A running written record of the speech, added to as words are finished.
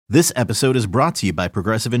This episode is brought to you by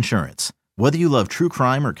Progressive Insurance. Whether you love true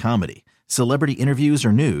crime or comedy, celebrity interviews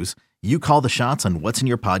or news, you call the shots on what's in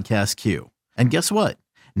your podcast queue. And guess what?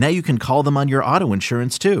 Now you can call them on your auto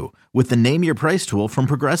insurance too with the Name Your Price tool from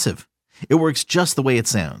Progressive. It works just the way it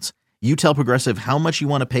sounds. You tell Progressive how much you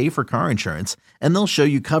want to pay for car insurance, and they'll show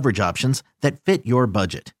you coverage options that fit your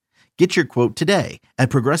budget. Get your quote today at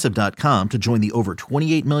Progressive.com to join the over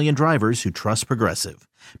 28 million drivers who trust Progressive.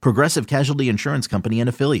 Progressive Casualty Insurance Company and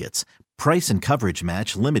Affiliates. Price and coverage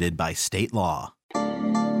match limited by state law.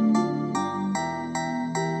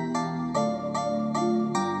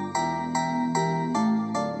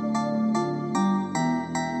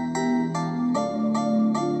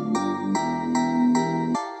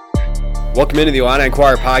 Welcome into the Illini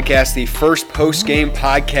Inquirer podcast, the first post-game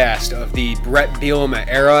podcast of the Bret Bielema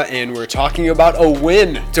era, and we're talking about a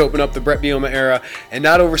win to open up the Bret Bielema era, and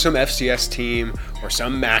not over some FCS team or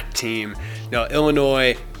some MAC team. No,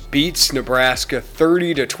 Illinois beats Nebraska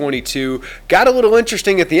 30-22. Got a little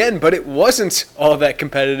interesting at the end, but it wasn't all that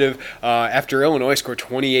competitive after Illinois scored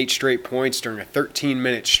 28 straight points during a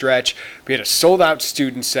 13-minute stretch. We had a sold-out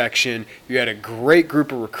student section. You had a great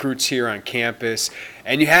group of recruits here on campus.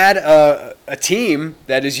 And you had a team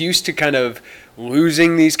that is used to kind of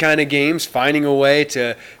losing these kind of games, finding a way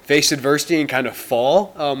to face adversity and kind of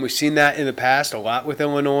fall. We've seen that in the past a lot with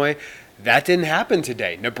Illinois. That didn't happen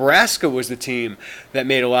today. Nebraska was the team that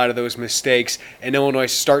made a lot of those mistakes, and Illinois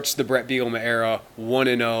starts the Bret Bielema era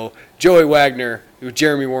 1-0. Joey Wagner, with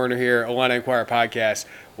Jeremy Warner here, Illini Inquirer podcast.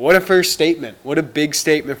 What a first statement. What a big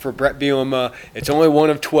statement for Bret Bielema. It's only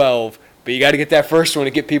one of 12. But you got to get that first one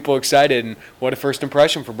to get people excited, and what a first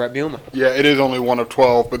impression for Bret Bielema. Yeah, it is only one of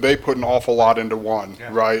 12, but they put an awful lot into one,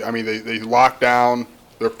 right? I mean, they locked down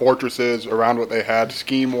their fortresses around what they had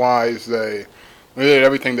scheme-wise. They did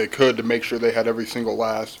everything they could to make sure they had every single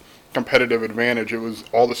last competitive advantage. It was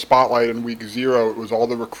all the spotlight in week 0. It was all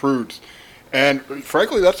the recruits. And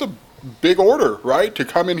frankly, that's a big order, right, to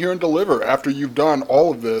come in here and deliver after you've done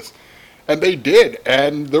all of this. And they did,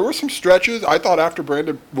 and there were some stretches. I thought after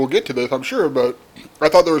Brandon, we'll get to this, I'm sure, but I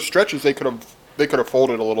thought there were stretches they could have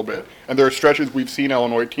folded a little bit. And there are stretches we've seen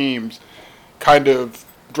Illinois teams kind of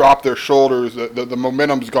drop their shoulders. The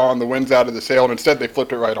momentum's gone, the wind's out of the sail, and instead they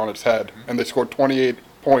flipped it right on its head. And they scored 28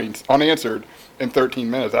 points unanswered in 13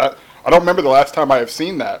 minutes. I don't remember the last time I have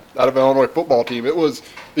seen that out of an Illinois football team.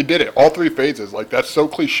 They did it, all three phases. Like, that's so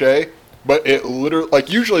cliche. But it literally,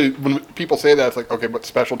 like, usually when people say that, it's like, okay, but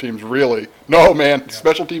special teams really? No, man, yeah.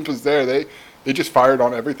 Special teams was there. They just fired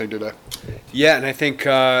on everything today. Yeah, and I think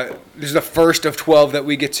this is the first of 12 that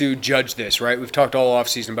we get to judge this, right? We've talked all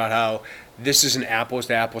offseason about how this is an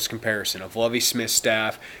apples-to-apples comparison of Lovie Smith's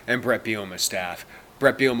staff and Bret Bielema's staff.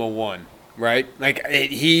 Bret Bielema won, right? Like,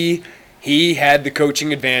 he had the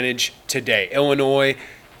coaching advantage today. Illinois,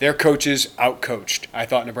 their coaches outcoached, I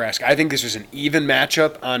thought, Nebraska. I think this was an even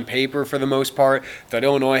matchup on paper for the most part. I thought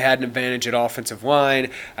Illinois had an advantage at offensive line.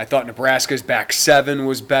 I thought Nebraska's back seven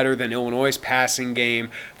was better than Illinois' passing game.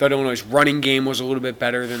 I thought Illinois' running game was a little bit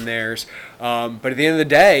better than theirs. But at the end of the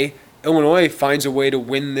day, Illinois finds a way to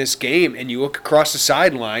win this game, and you look across the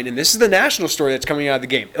sideline, and this is the national story that's coming out of the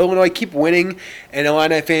game. Illinois keep winning, and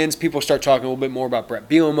Illini fans, people start talking a little bit more about Bret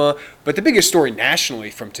Bielema, but the biggest story nationally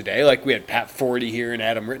from today, like we had Pat Forty here and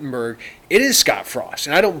Adam Rittenberg, it is Scott Frost,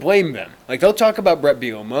 and I don't blame them. Like, they'll talk about Bret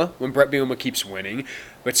Bielema when Bret Bielema keeps winning,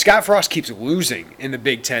 but Scott Frost keeps losing in the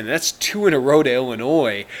Big Ten. That's 2 in a row to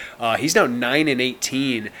Illinois. He's now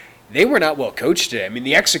 9-18. They were not well coached today. I mean,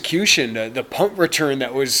 the execution, the punt return,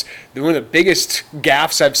 that was one of the biggest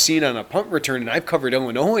gaffes I've seen on a punt return, and I've covered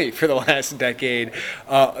Illinois for the last decade.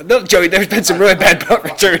 No, Joey, there's been some really bad punt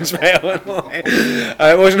returns by Illinois.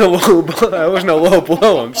 I wasn't a low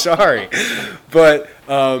blow. I'm sorry, but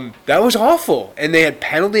that was awful. And they had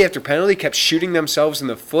penalty after penalty, kept shooting themselves in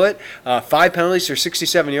the foot. 5 penalties for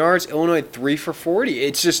 67 yards. Illinois had 3 for 40.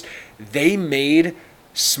 It's just they made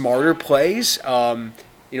smarter plays.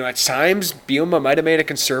 At times, Bielema might have made a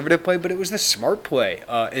conservative play, but it was the smart play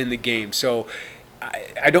in the game. So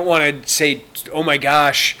I don't want to say, oh my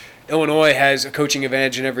gosh, Illinois has a coaching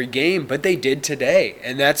advantage in every game, but they did today.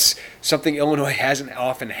 And that's something Illinois hasn't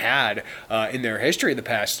often had in their history the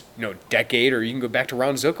past decade, or you can go back to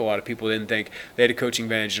Ron Zook. A lot of people didn't think they had a coaching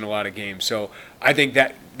advantage in a lot of games. So I think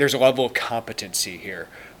that there's a level of competency here.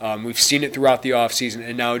 We've seen it throughout the offseason,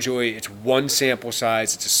 and now, Joey, it's one sample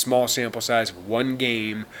size. It's a small sample size of one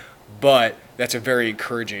game, but that's a very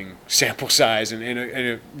encouraging sample size and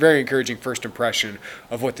a very encouraging first impression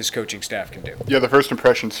of what this coaching staff can do. Yeah, the first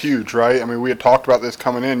impression's huge, right? I mean, we had talked about this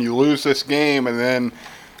coming in. You lose this game, and then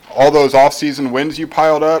all those off-season wins you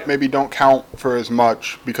piled up maybe don't count for as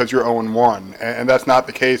much because you're 0-1. And that's not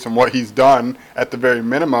the case. And what he's done, at the very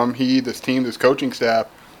minimum, this team, this coaching staff,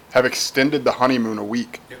 have extended the honeymoon a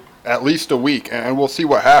week. Yep. At least a week. And we'll see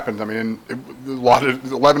what happens. I mean,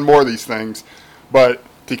 11 more of these things. But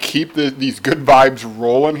to keep these good vibes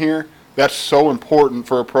rolling here, that's so important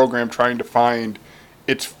for a program trying to find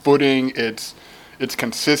its footing, its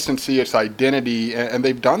consistency, its identity, and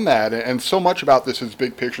they've done that. And so much about this is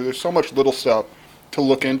big picture. There's so much little stuff to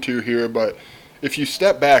look into here. But if you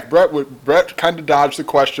step back, Brett kind of dodged the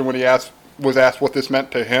question when he was asked what this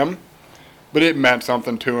meant to him, but it meant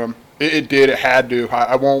something to him. It did. It had to.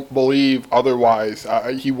 I won't believe otherwise.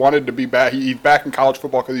 He wanted to be back. He's back in college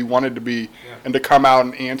football because he wanted to be, and to come out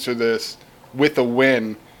and answer this with a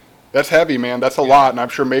win, that's heavy, man. That's a lot. And I'm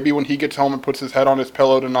sure maybe when he gets home and puts his head on his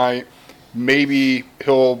pillow tonight, maybe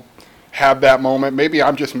he'll have that moment. Maybe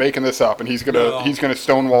I'm just making this up, and he's gonna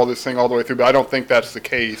stonewall this thing all the way through. But I don't think that's the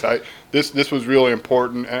case. This was really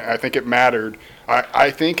important, and I think it mattered. I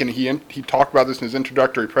think, and he talked about this in his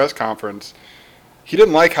introductory press conference. He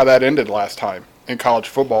didn't like how that ended last time in college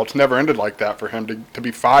football. It's never ended like that for him to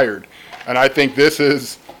be fired, and I think this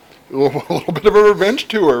is a little bit of a revenge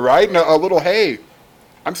tour, right? And a little, hey,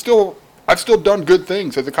 I've still done good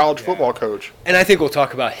things as a college football coach. And I think we'll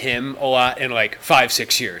talk about him a lot in like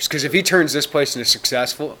 5-6 years. Because if he turns this place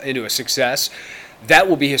into a success, that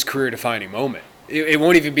will be his career-defining moment. It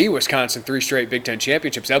won't even be Wisconsin 3 straight Big Ten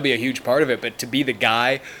championships. That'll be a huge part of it. But to be the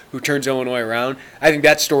guy who turns Illinois around, I think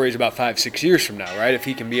that story is about 5-6 years from now, right? If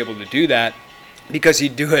he can be able to do that. Because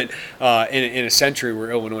he'd do it in a century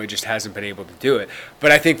where Illinois just hasn't been able to do it.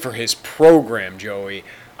 But I think for his program, Joey,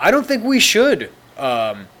 I don't think we should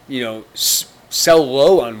sell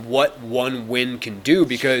low on what one win can do,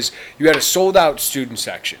 because you had a sold-out student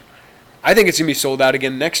section. I think it's going to be sold out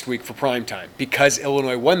again next week for prime time because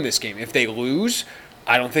Illinois won this game. If they lose,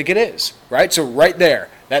 I don't think it is, right? So right there,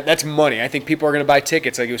 that's money. I think people are going to buy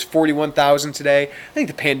tickets. Like, it was 41,000 today. I think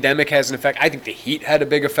the pandemic has an effect. I think the heat had a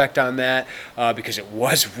big effect on that because it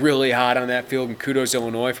was really hot on that field, and kudos to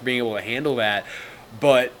Illinois for being able to handle that.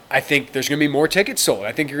 But I think there's going to be more tickets sold.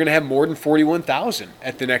 I think you're going to have more than 41,000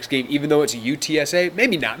 at the next game, even though it's a UTSA.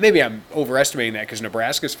 Maybe not. Maybe I'm overestimating that because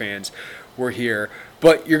Nebraska's fans were here.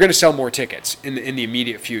 But you're going to sell more tickets in the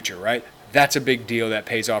immediate future, right? That's a big deal. That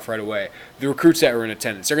pays off right away. The recruits that were in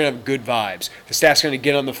attendance, they're going to have good vibes. The staff's going to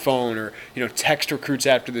get on the phone or text recruits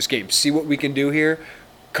after this game. See what we can do here.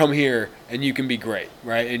 Come here, and you can be great,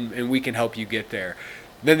 right? And we can help you get there.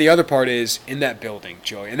 Then the other part is in that building,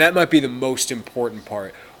 Joey, and that might be the most important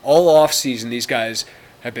part. All offseason, these guys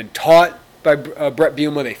have been taught by Brett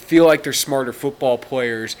Bielema. They feel like they're smarter football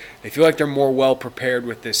players. They feel like they're more well-prepared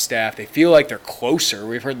with this staff. They feel like they're closer.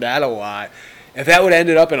 We've heard that a lot. If that would have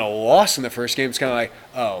ended up in a loss in the first game, it's kind of like,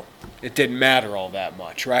 oh, it didn't matter all that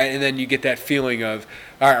much, right? And then you get that feeling of,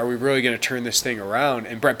 all right, are we really going to turn this thing around?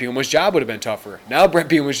 And Brett Bielema's job would have been tougher. Now Brett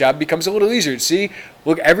Bielema's job becomes a little easier. See,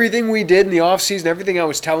 look, everything we did in the offseason, everything I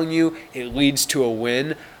was telling you, it leads to a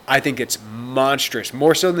win. I think it's monstrous,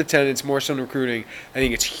 more so than attendance, more so than recruiting. I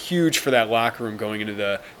think it's huge for that locker room going into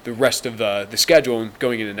the rest of the schedule and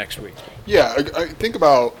going into next week. Yeah, I think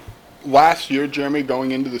about last year, Jeremy, going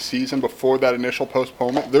into the season before that initial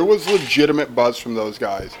postponement, there was legitimate buzz from those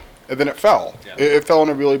guys. And then it fell. Yeah. It fell in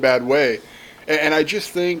a really bad way. And I just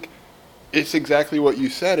think it's exactly what you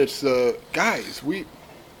said. It's guys, we're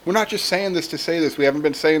not just saying this to say this. We haven't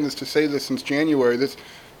been saying this to say this since January.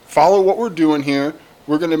 Follow what we're doing here.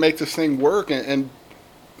 We're going to make this thing work. And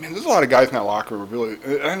man, there's a lot of guys in that locker room.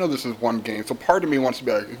 Really, I know this is one game, so part of me wants to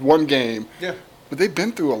be like, one game. Yeah. But they've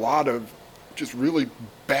been through a lot of just really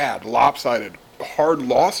bad, lopsided, hard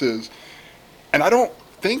losses. And I don't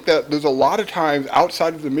think that there's a lot of times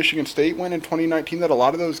outside of the Michigan State win in 2019 that a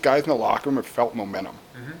lot of those guys in the locker room have felt momentum.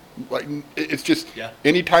 Mm-hmm. Like, it's just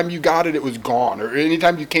anytime you got it, it was gone. Or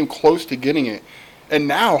anytime you came close to getting it. And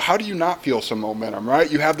now, how do you not feel some momentum, right?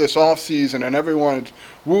 You have this off season and everyone's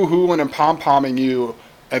woo-hooing and pom-pomming you.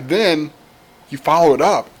 And then you follow it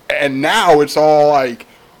up. And now it's all like,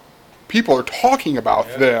 people are talking about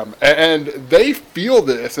them, and they feel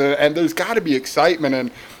this, and there's got to be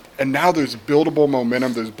excitement, and now there's buildable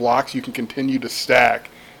momentum, there's blocks you can continue to stack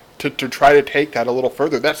to try to take that a little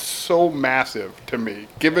further. That's so massive to me,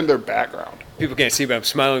 given their background. People can't see, but I'm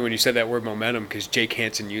smiling when you said that word momentum because Jake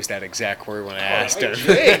Hansen used that exact word when I asked him.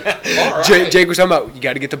 Jake was talking about you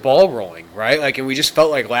got to get the ball rolling, right? Like, and we just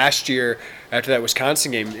felt like last year after that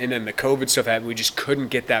Wisconsin game, and then the COVID stuff happened, we just couldn't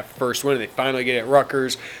get that first win. And they finally get it at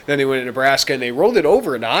Rutgers, then they went to Nebraska, and they rolled it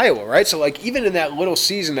over in Iowa, right? So, like, even in that little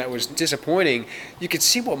season that was disappointing, you could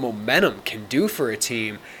see what momentum can do for a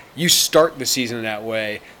team. You start the season that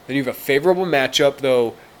way. Then you have a favorable matchup,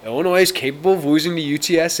 though Illinois is capable of losing to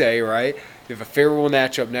UTSA, right? You have a favorable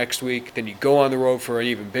matchup next week. Then you go on the road for an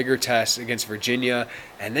even bigger test against Virginia.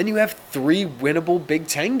 And then you have 3 winnable Big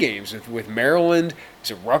Ten games with Maryland,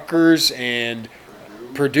 Rutgers, and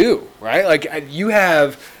Purdue, right? Like, you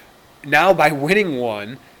have now, by winning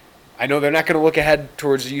one, I know they're not going to look ahead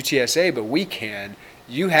towards the UTSA, but we can.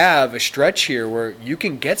 You have a stretch here where you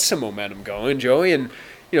can get some momentum going, Joey, and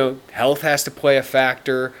health has to play a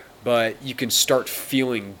factor, but you can start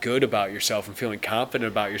feeling good about yourself and feeling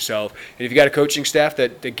confident about yourself. And if you got a coaching staff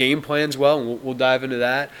that the game plans well, and we'll dive into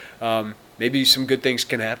that, maybe some good things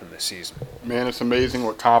can happen this season. Man, it's amazing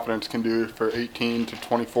what confidence can do for 18 to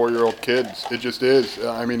 24-year-old kids. It just is.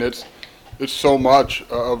 I mean, it's so much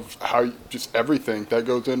of how just everything that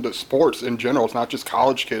goes into sports in general. It's not just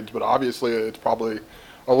college kids, but obviously it's probably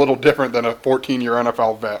a little different than a 14-year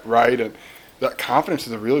NFL vet, right? And that confidence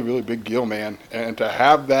is a really, really big deal, man. And to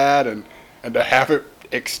have that and to have it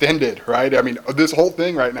extended, right? I mean, this whole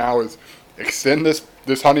thing right now is extend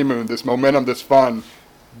this honeymoon, this momentum, this fun,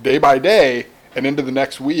 day by day and into the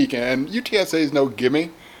next week. And UTSA is no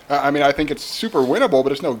gimme. I mean, I think it's super winnable,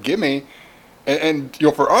 but it's no gimme. And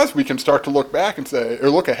for us, we can start to look back and say,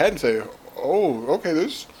 or look ahead and say, oh, okay,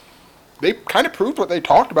 they kind of proved what they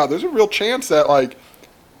talked about. There's a real chance that, like,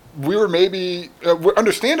 we were maybe we're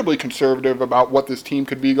understandably conservative about what this team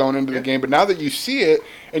could be going into the game, but now that you see it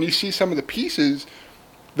and you see some of the pieces,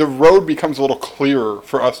 the road becomes a little clearer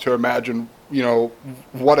for us to imagine,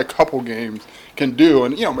 what a couple games can do.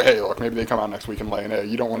 And, hey, look, maybe they come out next week and lay an egg.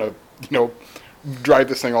 You don't want to, drive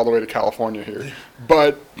this thing all the way to California here.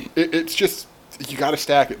 But it's just, you got to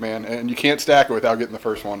stack it, man, and you can't stack it without getting the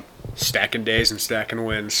first one. Stacking days and stacking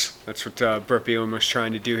wins. That's what Bret Bielema was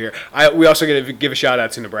trying to do here. We also got to give a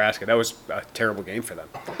shout-out to Nebraska. That was a terrible game for them.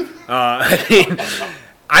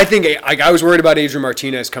 I think I was worried about Adrian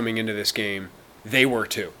Martinez coming into this game. They were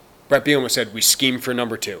too. Bret Bielema said, we schemed for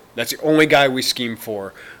number 2. That's the only guy we schemed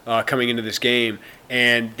for coming into this game.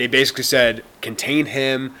 And they basically said, contain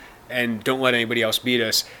him and don't let anybody else beat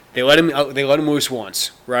us. They let him loose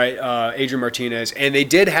once, right? Adrian Martinez. And they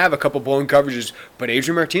did have a couple blown coverages, but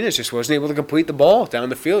Adrian Martinez just wasn't able to complete the ball down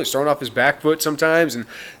the field. He's throwing off his back foot sometimes, and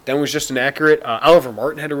then was just inaccurate. Oliver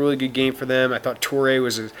Martin had a really good game for them. I thought Toure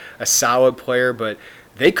was a solid player, but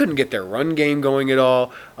they couldn't get their run game going at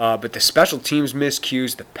all. But the special teams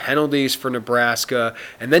miscues, the penalties for Nebraska,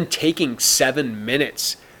 and then taking 7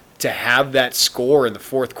 minutes to have that score in the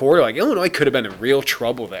fourth quarter. Like, Illinois could have been in real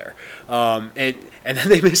trouble there. And then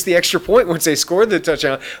they missed the extra point once they scored the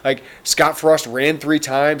touchdown. Like, Scott Frost ran 3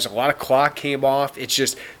 times. A lot of clock came off. It's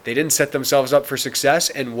just they didn't set themselves up for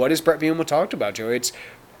success. And what has Bret Bielema talked about, Joey? It's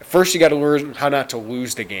first you got to learn how not to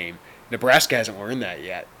lose the game. Nebraska hasn't learned that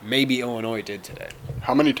yet. Maybe Illinois did today.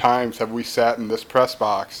 How many times have we sat in this press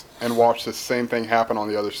box and watched the same thing happen on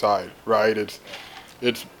the other side, right? It's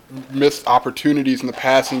missed opportunities in the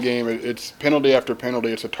passing game. It's penalty after penalty.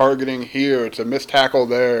 It's a targeting here. It's a missed tackle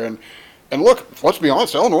there. And look, let's be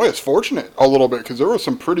honest, Illinois is fortunate a little bit because there were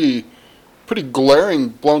some pretty glaring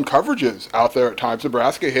blown coverages out there at times.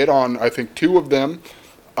 Nebraska hit on, I think, 2 of them.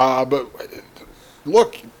 But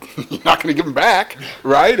look, you're not going to give them back,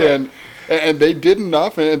 right? And they did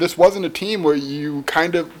enough. And this wasn't a team where you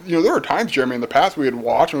kind of, there were times, Jeremy, in the past we had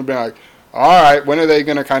watched and we'd be like, all right, when are they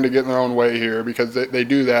going to kind of get in their own way here? Because they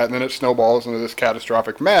do that, and then it snowballs into this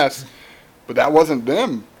catastrophic mess. But that wasn't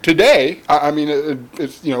them. Today, I mean,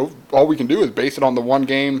 it's, all we can do is base it on the one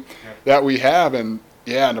game that we have. And,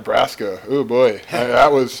 yeah, Nebraska, oh, boy, that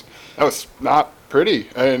was not pretty.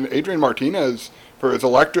 And Adrian Martinez, for his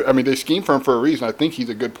they schemed for him for a reason. I think he's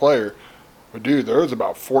a good player. But, dude, there was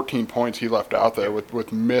about 14 points he left out there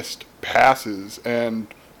with missed passes. And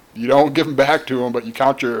you don't give them back to him, but you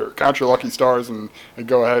count your lucky stars and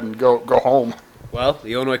go ahead and go home. Well,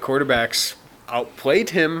 the Illinois quarterbacks outplayed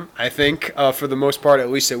him, I think, for the most part, at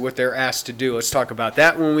least at what they're asked to do. Let's talk about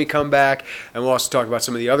that when we come back, and we'll also talk about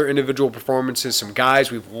some of the other individual performances, some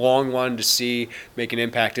guys we've long wanted to see make an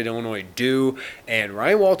impact at Illinois do, and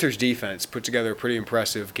Ryan Walters' defense put together a pretty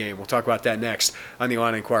impressive game. We'll talk about that next on the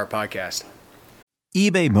Illini Inquirer podcast.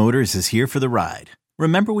 eBay Motors is here for the ride.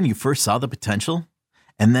 Remember when you first saw the potential?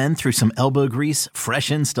 And then through some elbow grease,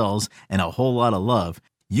 fresh installs, and a whole lot of love,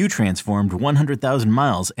 you transformed 100,000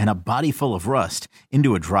 miles and a body full of rust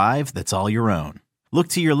into a drive that's all your own. Look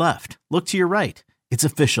to your left. Look to your right. It's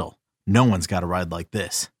official. No one's got a ride like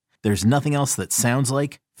this. There's nothing else that sounds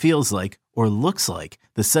like, feels like, or looks like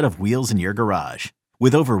the set of wheels in your garage.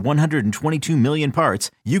 With over 122 million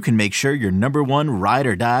parts, you can make sure your number one ride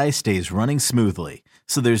or die stays running smoothly.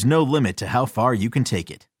 So there's no limit to how far you can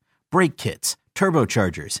take it. Brake kits,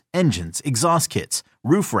 Turbochargers, engines, exhaust kits,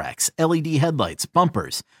 roof racks, LED headlights,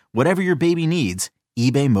 bumpers, whatever your baby needs,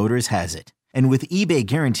 eBay Motors has it. And with eBay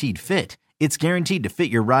Guaranteed Fit, it's guaranteed to fit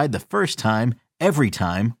your ride the first time, every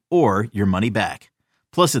time, or your money back.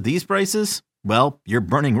 Plus, at these prices, well, you're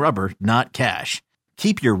burning rubber, not cash.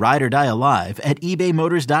 Keep your ride or die alive at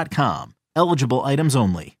ebaymotors.com. Eligible items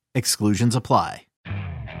only. Exclusions apply.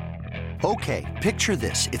 Okay, picture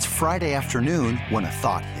this. It's Friday afternoon when a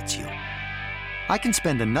thought hits you. I can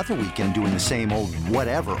spend another weekend doing the same old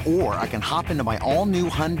whatever, or I can hop into my all-new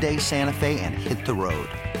Hyundai Santa Fe and hit the road.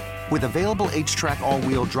 With available H-Track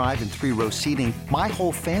all-wheel drive and 3-row seating, my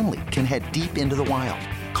whole family can head deep into the wild.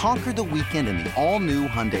 Conquer the weekend in the all-new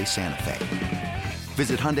Hyundai Santa Fe.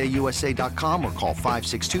 Visit HyundaiUSA.com or call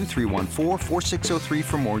 562-314-4603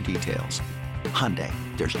 for more details. Hyundai,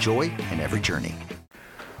 there's joy in every journey.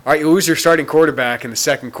 All right, you lose your starting quarterback in the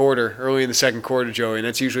second quarter, early in the second quarter, Joey, and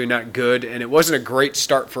that's usually not good. And it wasn't a great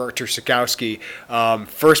start for Artur Sitkowski.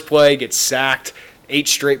 First play, gets sacked, 8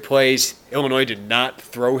 straight plays. Illinois did not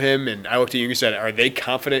throw him, and I looked at you and said, are they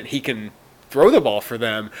confident he can throw the ball for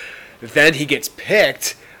them? Then he gets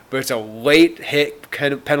picked, but it's a late hit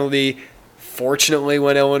kind of penalty. Fortunately,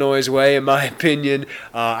 went Illinois' way, in my opinion.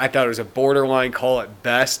 I thought it was a borderline call at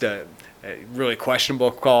best, a really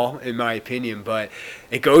questionable call, in my opinion, but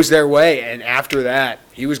it goes their way. And after that,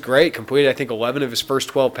 he was great. Completed, I think, 11 of his first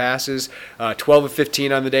 12 passes, 12 of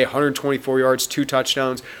 15 on the day, 124 yards, 2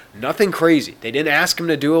 touchdowns. Nothing crazy. They didn't ask him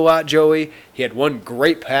to do a lot, Joey. He had one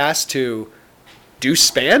great pass to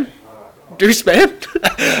Deuce Spann, who's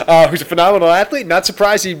a phenomenal athlete. Not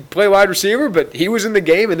surprised he played wide receiver, but he was in the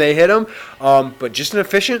game and they hit him. But just an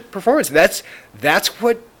efficient performance. That's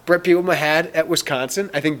what Brett Bielema had at Wisconsin.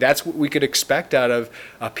 I think that's what we could expect out of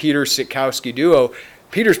a Peters-Sitkowski duo.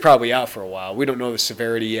 Peters probably out for a while. We don't know the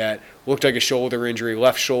severity yet. Looked like a shoulder injury,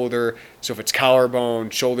 left shoulder. So if it's collarbone,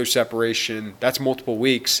 shoulder separation, that's multiple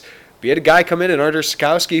weeks. We had a guy come in, Artur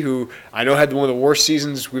Sitkowski, who I know had one of the worst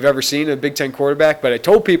seasons we've ever seen in a Big Ten quarterback, but I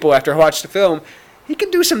told people after I watched the film, he can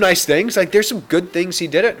do some nice things. Like, there's some good things he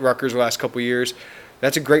did at Rutgers the last couple of years.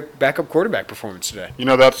 That's a great backup quarterback performance today. You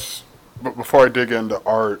know, but before I dig into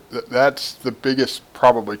Art, that's the biggest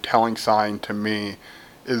probably telling sign to me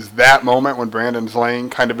is that moment when Brandon's laying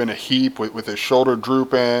kind of in a heap with his shoulder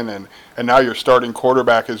drooping and now your starting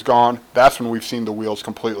quarterback is gone. That's when we've seen the wheels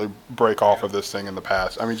completely break off of this thing in the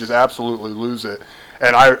past. I mean, just absolutely lose it.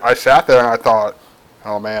 And I sat there and I thought,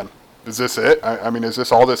 oh, man, is this it? I mean, is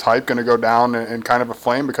this all this hype going to go down in kind of a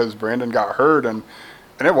flame because Brandon got hurt? And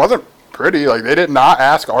it wasn't pretty. Like, they did not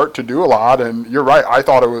ask Art to do a lot. And you're right. I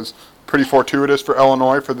thought it was pretty fortuitous for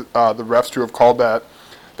Illinois for the refs to have called that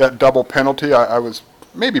double penalty. I was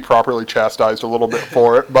maybe properly chastised a little bit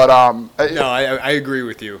for it, but no, I agree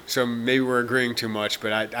with you. So maybe we're agreeing too much,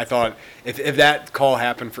 but I thought if that call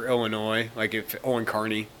happened for Illinois, like if Owen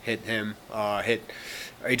Carney hit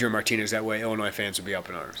Adrian Martinez that way, Illinois fans would be up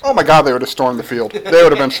in arms. Oh my God, they would have stormed the field. They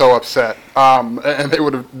would have been so upset, and they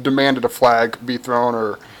would have demanded a flag be thrown,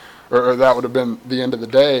 or that would have been the end of the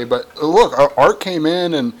day. But look, Art came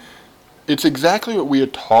in and it's exactly what we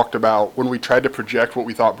had talked about when we tried to project what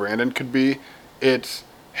we thought Brandon could be. It's,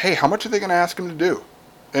 hey, how much are they going to ask him to do?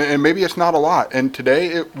 And maybe it's not a lot. And today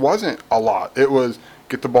it wasn't a lot. It was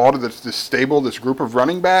get the ball to this group of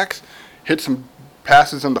running backs, hit some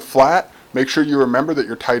passes in the flat, make sure you remember that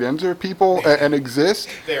your tight ends are people and exist.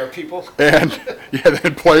 They are people. And, yeah, they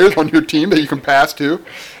had players on your team that you can pass to.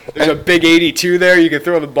 There's a big 82 there. You can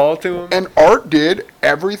throw the ball to him. And Art did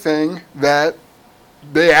everything that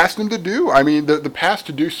they asked him to do. I mean, the pass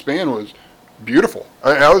to Deuce Spann was beautiful.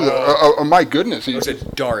 That was my goodness. It was a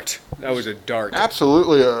dart. That was a dart.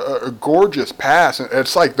 Absolutely a gorgeous pass. And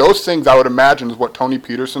it's like those things I would imagine is what Tony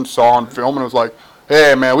Peterson saw on film and was like,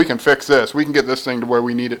 hey, man, we can fix this. We can get this thing to where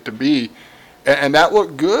we need it to be. And that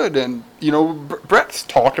looked good. And, you know, Brett's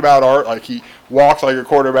talked about Art. Like, he walks like a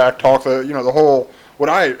quarterback, talks, the whole, what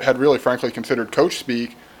I had really frankly considered coach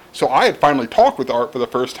speak. So I had finally talked with Art for the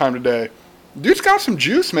first time today. Dude's got some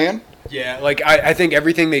juice, man. Yeah, like I think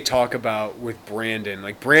everything they talk about with Brandon,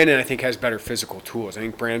 like Brandon I think has better physical tools. I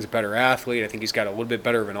think Brandon's a better athlete. I think he's got a little bit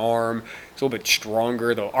better of an arm. He's a little bit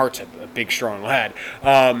stronger, though Art's a big, strong lad.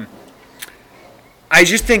 I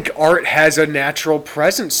just think Art has a natural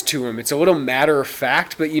presence to him. It's a little matter of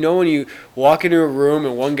fact, but you know when you walk into a room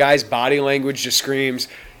and one guy's body language just screams,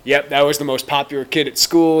 yep, that was the most popular kid at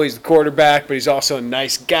school. He's the quarterback, but he's also a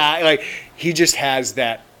nice guy. Like, he just has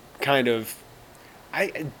that kind of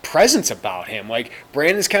presence about him. Like,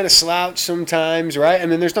 Brandon's kind of slouched sometimes, right? And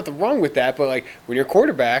then there's nothing wrong with that, but like when you're a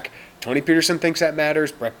quarterback, Tony Peterson thinks that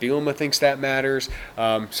matters. Brett Bielema thinks that matters.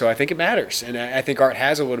 So I think it matters. And I think Art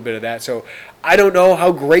has a little bit of that. So I don't know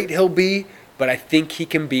how great he'll be, but I think he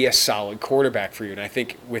can be a solid quarterback for you. And I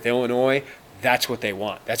think with Illinois, that's what they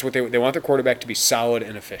want. That's what they want their quarterback to be solid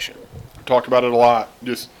and efficient. We talked about it a lot.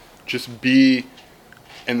 Just be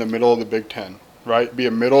in the middle of the Big Ten, right? Be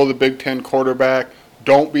a middle of the Big Ten quarterback.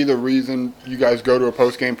 Don't be the reason you guys go to a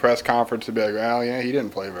post-game press conference to be like, well, yeah, he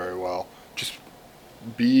didn't play very well. Just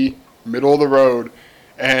be middle of the road.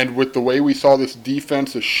 And with the way we saw this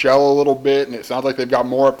defense is shell a little bit, and it sounds like they've got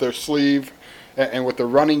more up their sleeve, and with the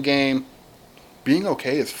running game, being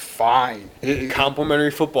okay is fine. Complementary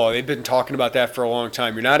football. They've been talking about that for a long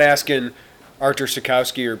time. You're not asking Artur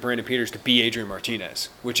Sikowski or Brandon Peters to be Adrian Martinez,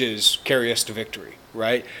 which is carry us to victory,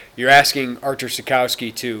 right? You're asking Artur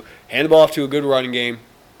Sikowski to hand the ball off to a good running game,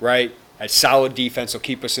 right? A solid defense will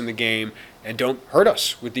keep us in the game, and don't hurt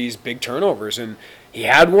us with these big turnovers. And he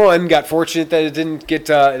had one, got fortunate that it didn't get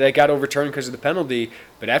that got overturned because of the penalty.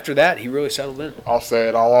 But after that, he really settled in. I'll say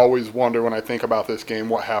it. I'll always wonder when I think about this game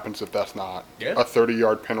what happens if that's not a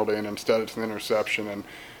 30-yard penalty and instead it's an interception. And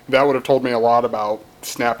that would have told me a lot about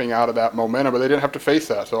snapping out of that momentum, but they didn't have to face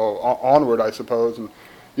that. So onward, I suppose. And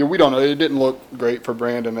we don't know. It didn't look great for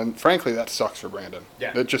Brandon, and frankly, that sucks for Brandon.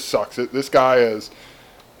 Yeah. It just sucks. This guy has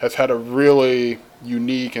had a really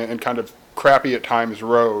unique and kind of crappy at times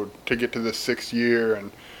road to get to this 6th year,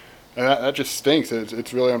 and that just stinks.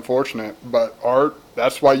 It's really unfortunate. But Art,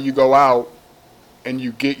 that's why you go out and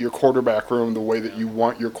you get your quarterback room the way that you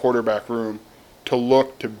want your quarterback room to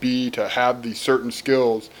look, to be, to have these certain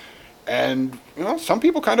skills. And, some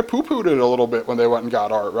people kind of poo-pooed it a little bit when they went and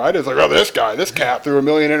got Art, right? It's like, oh, this cat threw 1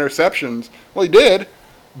 million interceptions. Well, he did,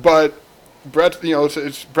 but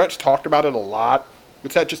Brett's talked about it a lot.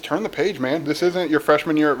 It's that just turn the page, man. This isn't your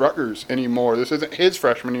freshman year at Rutgers anymore. This isn't his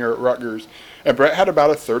freshman year at Rutgers. And Brett had about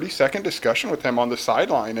a 30-second discussion with him on the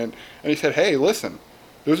sideline, and he said, hey, listen,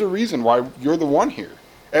 there's a reason why you're the one here.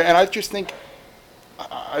 And I just think,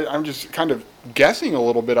 I'm just kind of guessing a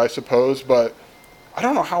little bit, I suppose, but I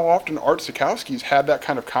don't know how often Art Sikowski's had that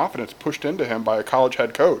kind of confidence pushed into him by a college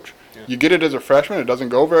head coach. Yeah. You get it as a freshman, it doesn't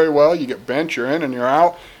go very well, you get benched, you're in and you're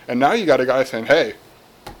out, and now you got a guy saying, hey,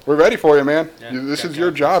 we're ready for you, man. Yeah, this is your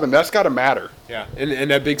job, and that's got to matter. Yeah, and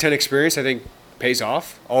that Big Ten experience, I think, pays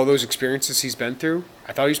off. All those experiences he's been through,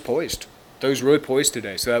 I thought he was poised. I thought he was really poised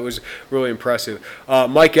today, so that was really impressive.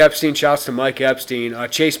 Mike Epstein, shouts to Mike Epstein.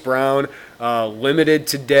 Chase Brown, limited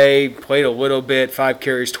today, played a little bit, 5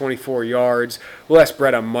 carries, 24 yards. We'll ask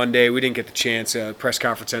Brett on Monday. We didn't get the chance. Press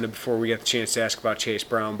conference ended before we got the chance to ask about Chase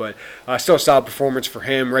Brown, but still a solid performance for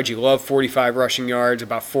him. Reggie Love, 45 rushing yards,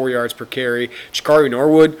 about 4 yards per carry. Shakari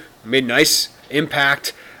Norwood made nice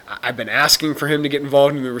impact. I've been asking for him to get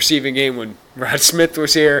involved in the receiving game when Rod Smith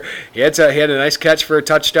was here. He had a nice catch for a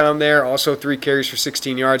touchdown there, also 3 carries for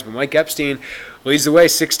 16 yards. But Mike Epstein leads the way,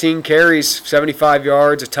 16 carries, 75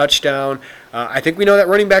 yards, a touchdown. I think we know that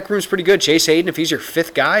running back room is pretty good. Chase Hayden, if he's your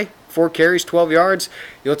 5th guy, 4 carries, 12 yards,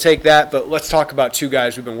 you'll take that. But let's talk about 2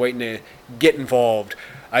 guys we've been waiting to get involved.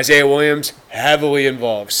 Isaiah Williams, heavily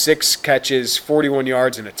involved. 6 catches, 41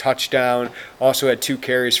 yards, and a touchdown. Also had 2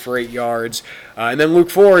 carries for 8 yards. And then Luke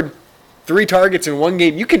Ford, 3 targets in 1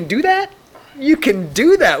 game. You can do that? You can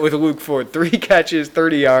do that with Luke Ford. 3 catches,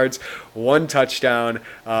 30 yards, 1 touchdown.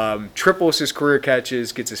 Triples his career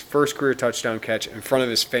catches, gets his first career touchdown catch in front of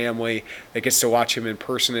his family that gets to watch him in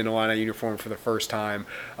person in a Illini uniform for the first time.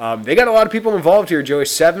 They got a lot of people involved here, Joey.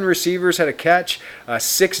 7 receivers had a catch.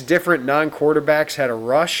 6 different non-quarterbacks had a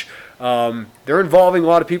rush. They're involving a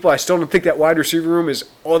lot of people. I still don't think that wide receiver room is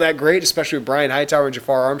all that great, especially with Brian Hightower and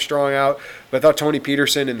Jafar Armstrong out. But I thought Tony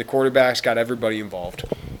Peterson and the quarterbacks got everybody involved.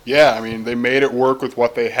 Yeah, I mean, they made it work with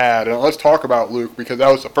what they had. And let's talk about Luke, because that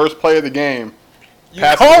was the first play of the game. You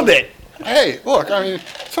called it! Hey, look, I mean,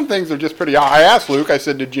 some things are just pretty odd. I asked Luke, I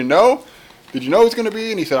said, did you know it's going to be?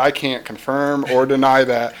 And he said, I can't confirm or deny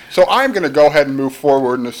that. So I'm going to go ahead and move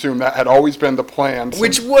forward and assume that had always been the plan.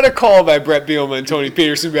 Which would have called by Brett Bielema and Tony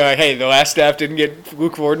Peterson, be like, hey, the last staff didn't get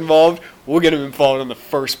Luke Ford involved. We'll get him involved on the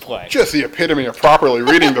first play. Just the epitome of properly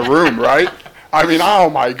reading the room, right? I mean, oh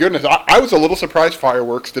my goodness. I was a little surprised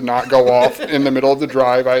fireworks did not go off in the middle of the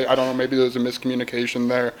drive. I don't know, maybe there was a miscommunication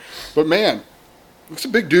there. But man, Luke's a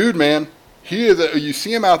big dude, man. He is. You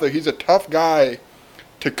see him out there, he's a tough guy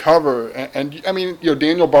to cover. And I mean,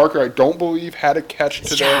 Daniel Barker, I don't believe, had a catch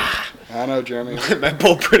today. Yeah. I know, Jeremy. My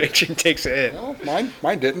bold prediction takes a hit. Well,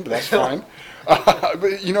 mine didn't, but that's fine.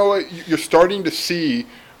 But you know what? You're starting to see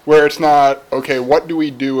where it's not, okay, what do we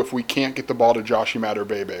do if we can't get the ball to Josh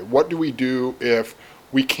Imatorbhebhe? What do we do if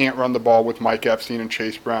we can't run the ball with Mike Epstein and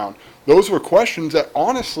Chase Brown? Those were questions that,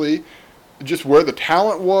 honestly, just where the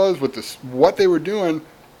talent was, with this, what they were doing,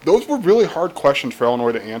 those were really hard questions for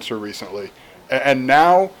Illinois to answer recently. And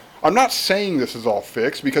now, I'm not saying this is all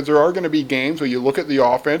fixed, because there are going to be games where you look at the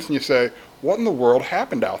offense and you say, what in the world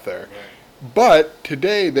happened out there? Right. But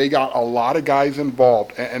today they got a lot of guys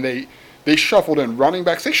involved, and they shuffled in running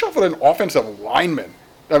backs. They shuffled in offensive linemen.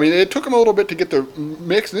 I mean, it took them a little bit to get the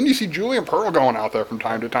mix. Then you see Julian Pearl going out there from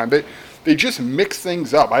time to time. They just mix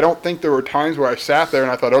things up. I don't think there were times where I sat there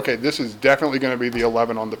and I thought, okay, this is definitely going to be the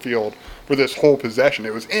 11 on the field for this whole possession.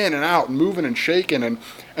 It was in and out and moving and shaking, and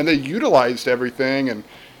they utilized everything.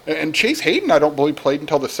 And Chase Hayden, I don't believe, played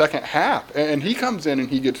until the second half. And he comes in and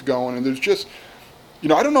he gets going. And there's just,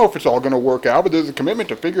 I don't know if it's all going to work out, but there's a commitment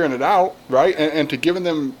to figuring it out, right? And to giving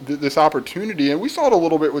them this opportunity. And we saw it a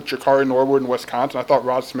little bit with Jakari Norwood in Wisconsin. I thought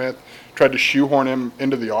Rod Smith tried to shoehorn him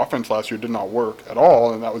into the offense last year. It did not work at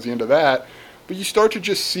all, and that was the end of that. But you start to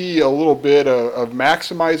just see a little bit of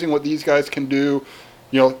maximizing what these guys can do,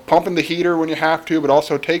 pumping the heater when you have to, but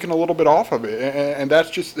also taking a little bit off of it. And that's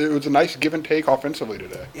just, it was a nice give and take offensively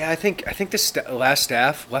today. Yeah, I think this last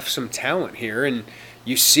staff left some talent here, and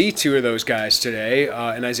you see two of those guys today,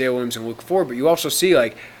 and Isaiah Williams and Luke Ford, but you also see,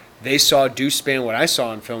 they saw Deuce Spann, what I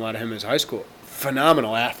saw in film out of him in high school,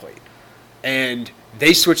 phenomenal athlete. And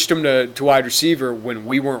they switched him to wide receiver when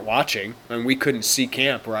we weren't watching, and we couldn't see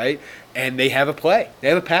camp, right? And they have a play. They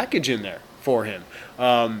have a package in there for him.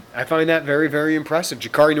 I find that very, very impressive.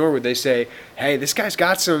 Jakari Norwood, they say, hey, this guy's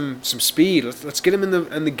got some speed. Let's get him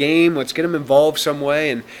in the game. Let's get him involved some way.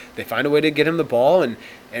 And they find a way to get him the ball and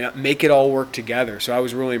make it all work together. So I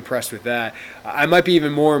was really impressed with that. I might be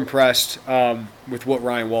even more impressed with what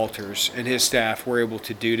Ryan Walters and his staff were able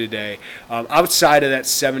to do today. Outside of that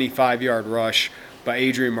 75-yard rush by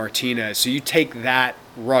Adrian Martinez, so you take that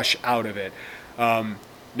rush out of it,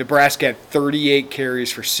 Nebraska had 38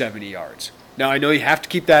 carries for 70 yards. Now, I know you have to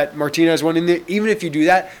keep that Martinez one in there. Even if you do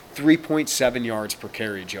that, 3.7 yards per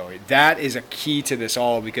carry, Joey. That is a key to this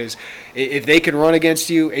all, because if they can run against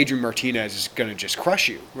you, Adrian Martinez is going to just crush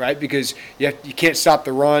you, right? Because you can't stop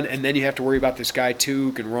the run, and then you have to worry about this guy, too,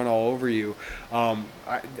 who can run all over you.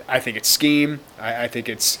 I think it's scheme. I think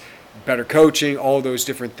it's better coaching, all those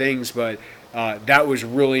different things. But that was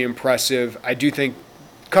really impressive. I do think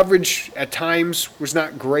coverage at times was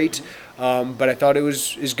not great, but I thought it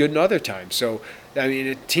was good in other times. So, I mean,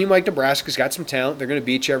 a team like Nebraska's got some talent. They're going to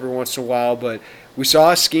beat you every once in a while, but we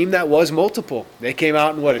saw a scheme that was multiple. They came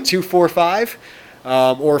out in, a 2-4-5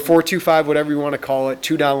 or 4-2-5, whatever you want to call it,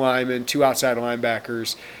 2 down linemen, 2 outside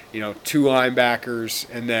linebackers, 2 linebackers,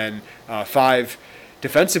 and then 5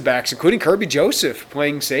 defensive backs, including Kirby Joseph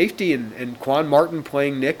playing safety and Quan Martin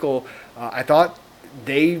playing nickel. I thought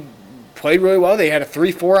they played really well. They had a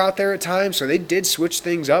 3-4 out there at times, so they did switch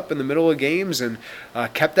things up in the middle of games and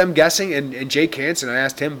kept them guessing. And Jake Hansen, I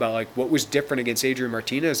asked him about what was different against Adrian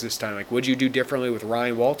Martinez this time. What'd you do differently with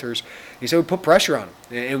Ryan Walters? He said we put pressure on him,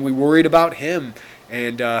 and we worried about him,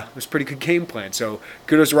 and it was a pretty good game plan. So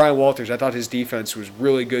kudos to Ryan Walters. I thought his defense was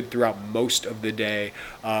really good throughout most of the day.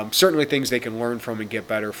 Certainly things they can learn from and get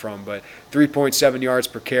better from, but 3.7 yards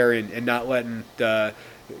per carry and not letting the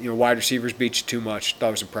wide receivers beat you too much. That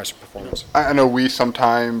was an impressive performance. I know we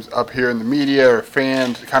sometimes up here in the media or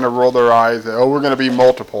fans kind of roll their eyes at, we're going to be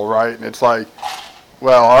multiple, right? And it's like,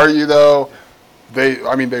 well, are you though? They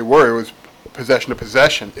were. It was possession to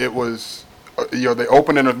possession. It was, they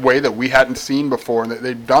opened in a way that we hadn't seen before, and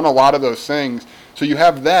they've done a lot of those things. So you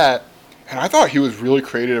have that, and I thought he was really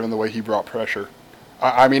creative in the way he brought pressure.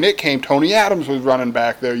 It came. Tony Adams was running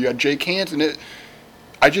back there. You had Jake Hansen.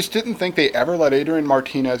 I just didn't think they ever let Adrian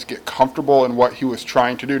Martinez get comfortable in what he was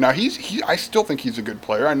trying to do. Now, I still think he's a good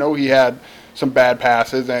player. I know he had some bad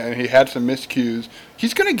passes and he had some miscues.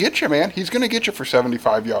 He's going to get you, man. He's going to get you for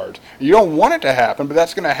 75 yards. You don't want it to happen, but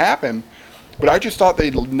that's going to happen. But I just thought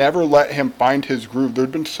they'd never let him find his groove.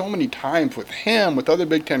 There'd been so many times with him, with other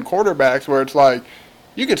Big Ten quarterbacks, where it's like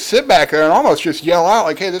you could sit back there and almost just yell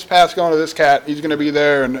out, hey, this pass going to this cat, he's going to be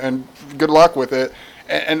there, and good luck with it.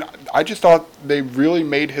 And I just thought they really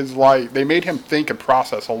made they made him think and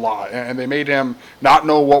process a lot, and they made him not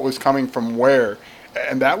know what was coming from where.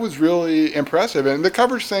 And that was really impressive. And the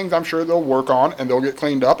coverage things, I'm sure they'll work on, and they'll get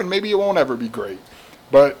cleaned up, and maybe it won't ever be great.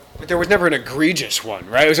 But there was never an egregious one,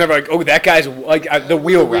 right? It was never that guy's the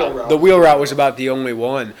wheel route. The wheel route was about the only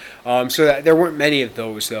one. So there weren't many of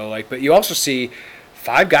those, though. But you also see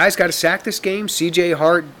 5 guys got a sack this game. C.J.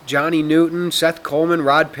 Hart, Johnny Newton, Seth Coleman,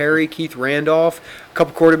 Rod Perry, Keith Randolph. A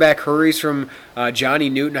couple quarterback hurries from Johnny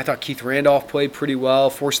Newton. I thought Keith Randolph played pretty well.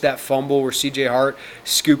 Forced that fumble where C.J. Hart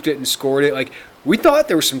scooped it and scored it. Like, we thought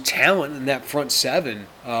there was some talent in that front 7,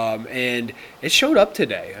 and it showed up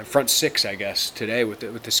today. Front 6, I guess, today with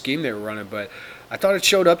the scheme they were running. But I thought it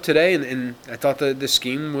showed up today, and I thought the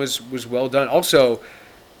scheme was well done. Also,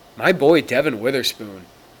 my boy Devin Witherspoon,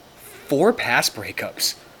 4 pass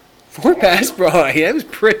breakups. 4 pass breakups. That was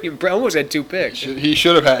pretty impressive. Almost had 2 picks. He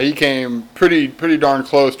should have had. He came pretty darn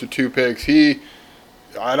close to 2 picks.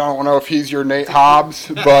 I don't know if he's your Nate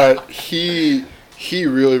Hobbs, but he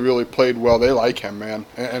really, really played well. They like him, man.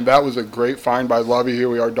 And that was a great find by Lovey. Here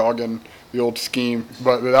we are dogging the old scheme,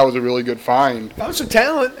 but that was a really good find. Found some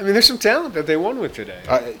talent. I mean, there's some talent that they won with today.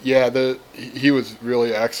 He was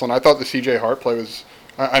really excellent. I thought the C.J. Hart play was –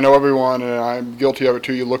 I know everyone, and I'm guilty of it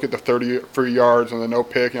too. You look at the 33 yards and the no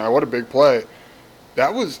pick, and what a big play.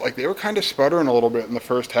 That was like they were kind of sputtering a little bit in the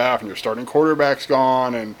first half, and your starting quarterback's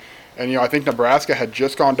gone, and I think Nebraska had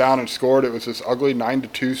just gone down and scored. It was this ugly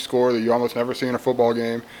 9-2 score that you almost never see in a football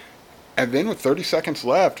game. And then with 30 seconds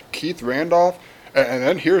left, Keith Randolph, and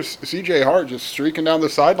then here's C.J. Hart just streaking down the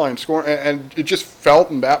sideline scoring, and it just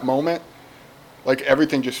felt in that moment like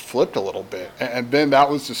everything just flipped a little bit. And then that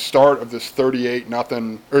was the start of this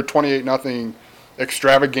 38-0 or 28-0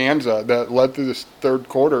 extravaganza that led through this third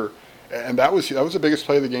quarter. And that was the biggest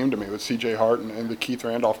play of the game to me, with C.J. Hart and the Keith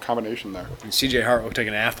Randolph combination there. And C.J. Hart looked like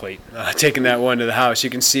an athlete, taking that one to the house. You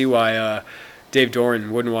can see why Dave Doran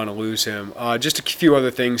wouldn't want to lose him. Just a few other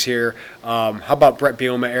things here. How about Brett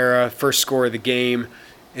Bielema era? First score of the game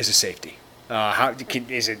is a safety.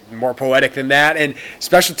 Is it more poetic than that? And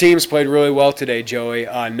special teams played really well today, Joey.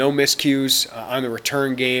 No miscues on the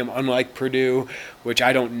return game, unlike Purdue, which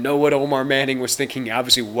I don't know what Omar Manning was thinking. He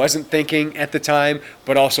obviously wasn't thinking at the time,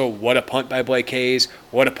 but also what a punt by Blake Hayes.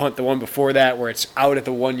 What a punt the one before that where it's out at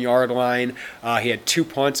the 1-yard line. He had 2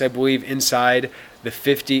 punts, I believe, inside the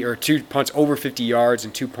 50, or 2 punts over 50 yards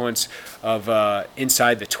and 2 punts of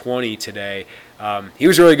inside the 20 today. He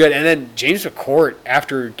was really good. And then James McCourt,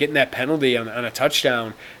 after getting that penalty on a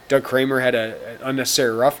touchdown, Doug Kramer had an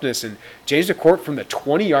unnecessary roughness, and James McCourt from the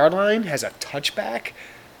 20-yard line has a touchback.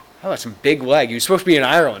 Oh, that's some big leg. He was supposed to be in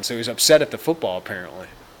Ireland, so he was upset at the football, apparently.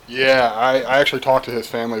 Yeah, I actually talked to his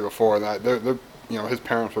family before that. His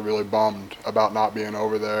parents were really bummed about not being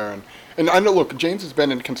over there. And I know, look, James has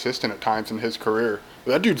been inconsistent at times in his career.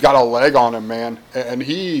 But that dude's got a leg on him, man. And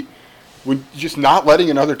he when just not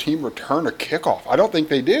letting another team return a kickoff. I don't think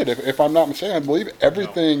they did. If I'm not mistaken, I believe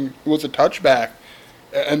everything was a touchback.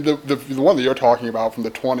 And the one that you're talking about from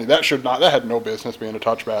the 20, that had no business being a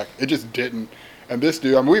touchback. It just didn't. And this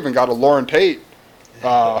dude, we even got a Lauren Tate,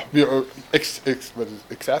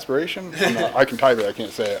 exasperation? I can type it, I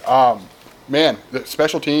can't say it. Man, the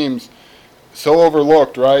special teams, so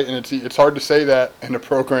overlooked, right? And it's hard to say that in a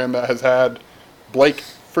program that has had Blake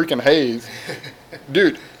freaking Hayes.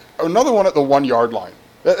 Dude, another one at the 1-yard line.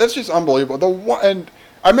 That's just unbelievable. And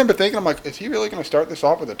I remember thinking, I'm like, is he really going to start this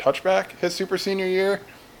off with a touchback his super senior year?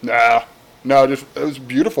 No, it was a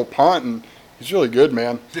beautiful punt, and he's really good,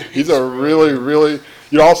 man. He's a really, really,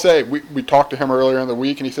 I'll say, we talked to him earlier in the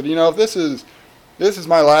week, and he said, if this is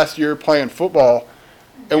my last year playing football,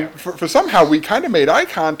 and for somehow we kind of made eye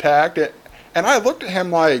contact, and I looked at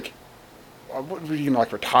him like, what, were you going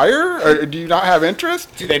to retire? Or do you not have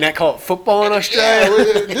interest? Do they not call it football in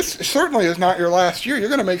Australia? Yeah, this certainly is not your last year. You're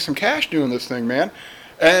going to make some cash doing this thing, man.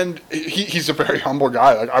 And he's a very humble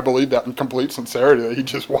guy. Like, I believe that in complete sincerity, that he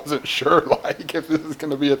just wasn't sure, if this is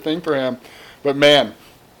going to be a thing for him. But, man,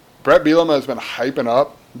 Brett Bielema has been hyping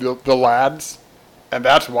up the lads, and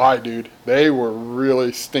that's why, dude. They were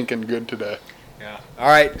really stinking good today. Yeah. All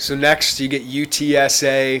right, so next you get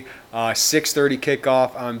UTSA, 6:30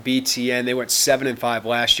 kickoff on BTN. They went 7-5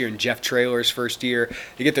 last year in Jeff Traylor's first year.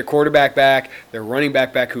 They get their quarterback back, their running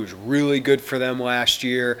back, who was really good for them last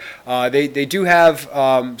year. They do have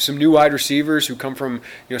some new wide receivers who come from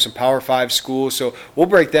some Power 5 schools. So we'll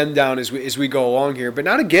break them down as we go along here. But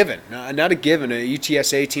not a given. Not a given. A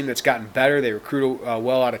UTSA team that's gotten better. They recruit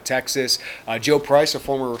well out of Texas. Joe Price, a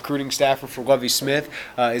former recruiting staffer for Lovie Smith,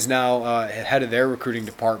 is now head of their recruiting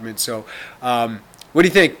department. So what do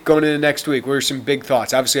you think going into next week? What are some big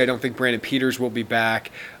thoughts? Obviously, I don't think Brandon Peters will be back.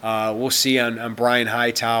 We'll see on Brian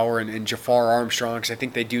Hightower and Jafar Armstrong, because I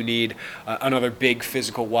think they do need another big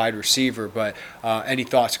physical wide receiver. But any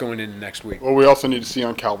thoughts going into next week? Well, we also need to see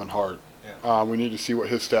on Calvin Hart. Yeah. We need to see what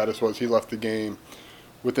his status was. He left the game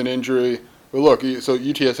with an injury. But look, so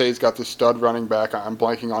UTSA's got this stud running back. I'm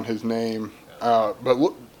blanking on his name. But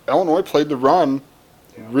look, Illinois played the run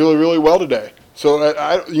really, really well today. So,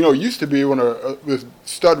 it used to be when this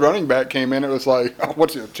stud running back came in, it was like,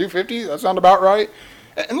 what's it, 250? That sound about right?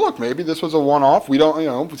 And look, maybe this was a one-off. We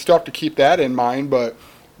don't, we still have to keep that in mind, but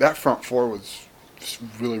that front four was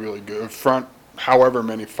really, really good. Front, however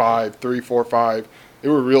many, 5, 3, 4, 5, they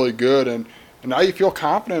were really good. And now you feel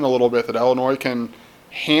confident a little bit that Illinois can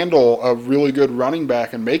handle a really good running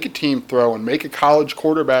back and make a team throw and make a college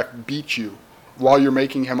quarterback beat you while you're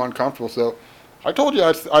making him uncomfortable. So I told you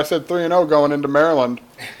I said 3-0 going into Maryland.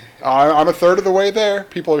 I'm a third of the way there,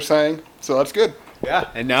 people are saying, so that's good. Yeah,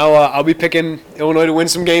 and now I'll be picking Illinois to win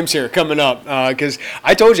some games here coming up because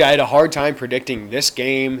I told you I had a hard time predicting this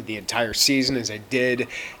game the entire season as I did,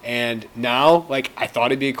 and now, I thought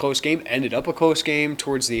it'd be a close game, ended up a close game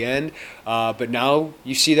towards the end, but now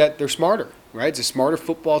you see that they're smarter. Right, it's a smarter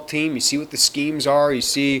football team. You see what the schemes are. You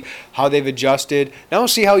see how they've adjusted. Now we'll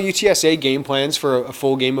see how UTSA game plans for a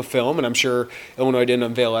full game of film, and I'm sure Illinois didn't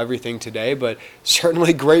unveil everything today, but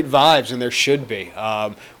certainly great vibes, and there should be,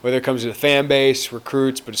 whether it comes to the fan base,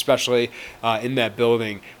 recruits, but especially in that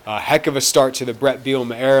building. Heck of a start to the Brett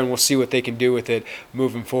Bielema era, and we'll see what they can do with it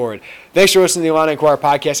moving forward. Thanks for listening to the Illini Inquirer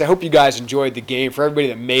podcast. I hope you guys enjoyed the game. For everybody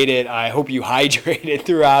that made it, I hope you hydrated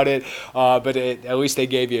throughout it, but at least they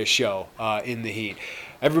gave you a show in the heat.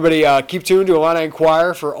 Everybody keep tuned to Illini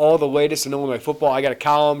Inquirer for all the latest in Illinois football. I got a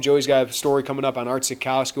column. Joey's got a story coming up on Art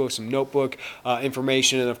Sikowski with some notebook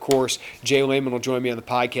information. And, of course, Jay Lehman will join me on the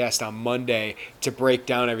podcast on Monday to break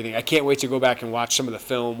down everything. I can't wait to go back and watch some of the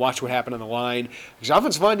film, watch what happened on the line. Because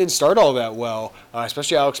offensive line didn't start all that well,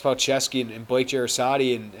 especially Alex Palczewski and Blake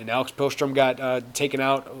Jarosati. And Alex Pihlstrom got taken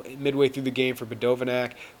out midway through the game for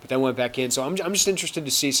Badovanak, but then went back in. So I'm just interested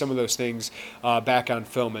to see some of those things back on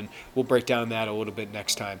film, and we'll break down that a little bit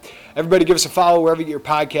next time. Everybody give us a follow wherever you get your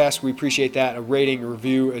podcast. We appreciate that. A rating, a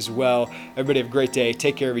review as well. Everybody have a great day.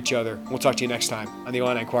 Take care of each other. We'll talk to you next time on the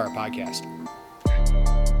Illini Inquirer podcast.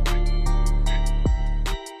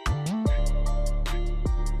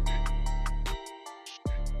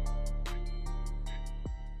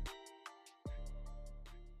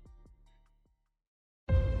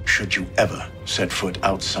 Should you ever set foot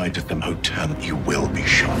outside of the hotel, you will be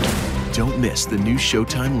shot. Don't miss the new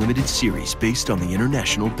Showtime limited series based on the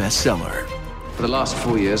international bestseller. For the last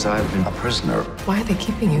 4 years, I have been a prisoner. Why are they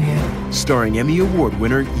keeping you here? Starring Emmy Award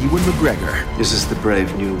winner Ewan McGregor. This is the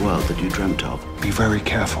brave new world that you dreamt of. Be very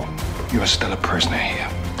careful. You are still a prisoner here.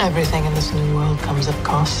 Everything in this new world comes at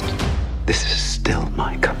cost. This is still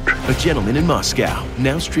my country. A Gentleman in Moscow,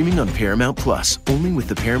 now streaming on Paramount Plus, only with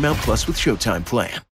the Paramount Plus with Showtime plan.